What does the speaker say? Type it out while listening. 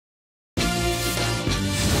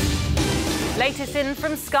Latest in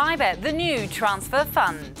from Sky Bet, the new transfer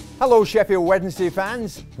fund. Hello Sheffield Wednesday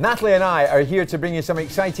fans. Natalie and I are here to bring you some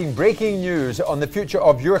exciting breaking news on the future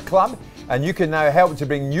of your club, and you can now help to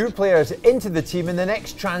bring new players into the team in the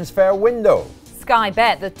next transfer window. Sky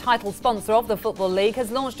Bet, the title sponsor of the Football League,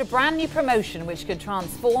 has launched a brand new promotion which could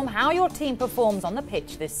transform how your team performs on the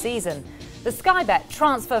pitch this season. The Sky Bet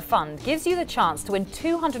Transfer Fund gives you the chance to win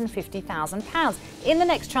 £250,000 in the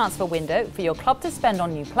next transfer window for your club to spend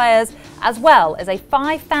on new players, as well as a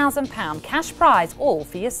 £5,000 cash prize all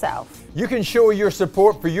for yourself. You can show your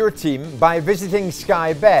support for your team by visiting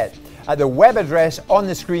Sky Bet at the web address on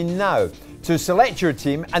the screen now to select your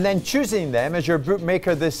team and then choosing them as your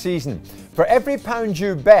bookmaker this season. For every £1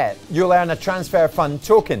 you bet, you'll earn a transfer fund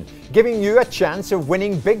token, giving you a chance of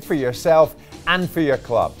winning big for yourself and for your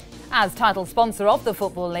club. As title sponsor of the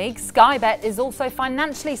Football League, Sky Bet is also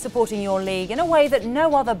financially supporting your league in a way that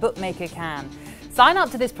no other bookmaker can. Sign up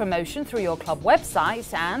to this promotion through your club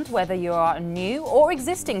website, and whether you are a new or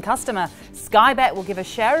existing customer, Sky Bet will give a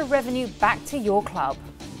share of revenue back to your club.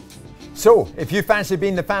 So, if you fancy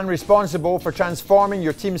being the fan responsible for transforming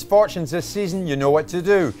your team's fortunes this season, you know what to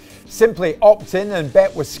do. Simply opt in and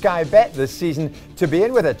bet with Sky Bet this season to be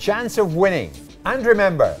in with a chance of winning. And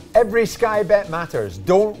remember, every Sky Bet matters.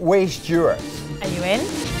 Don't waste yours. Are you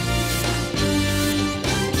in?